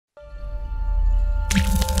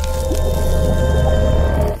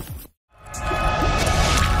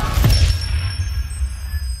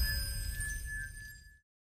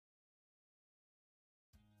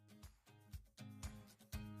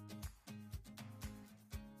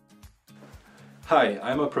Hi,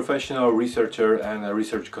 I'm a professional researcher and a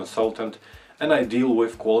research consultant, and I deal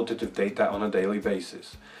with qualitative data on a daily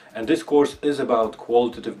basis. And this course is about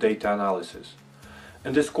qualitative data analysis.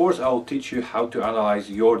 In this course I'll teach you how to analyze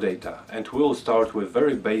your data, and we'll start with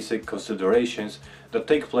very basic considerations that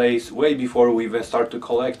take place way before we even start to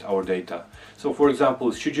collect our data. So for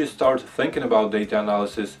example, should you start thinking about data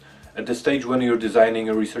analysis at the stage when you're designing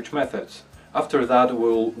your research methods? After that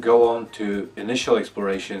we'll go on to initial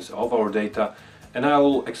explorations of our data, and I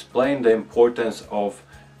will explain the importance of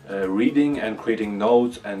reading and creating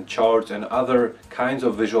notes and charts and other kinds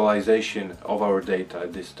of visualization of our data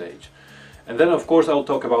at this stage. And then of course I'll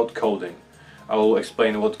talk about coding. I will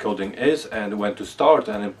explain what coding is and when to start,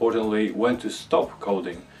 and importantly when to stop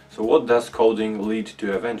coding. So what does coding lead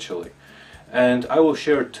to eventually? And I will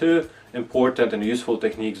share two important and useful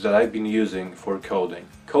techniques that I've been using for coding.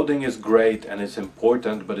 Coding is great and it's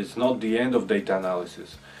important, but it's not the end of data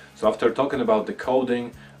analysis. So after talking about the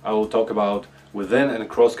coding, I will talk about within and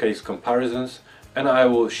cross-case comparisons, and I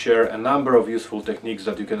will share a number of useful techniques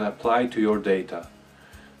that you can apply to your data.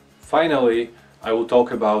 Finally, I will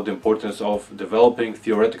talk about the importance of developing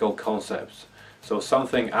theoretical concepts. So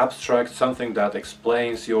something abstract, something that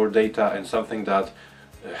explains your data, and something that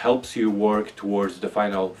helps you work towards the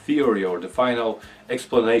final theory or the final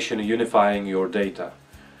explanation unifying your data.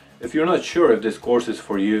 If you're not sure if this course is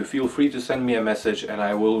for you, feel free to send me a message and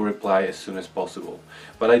I will reply as soon as possible.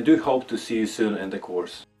 But I do hope to see you soon in the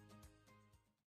course.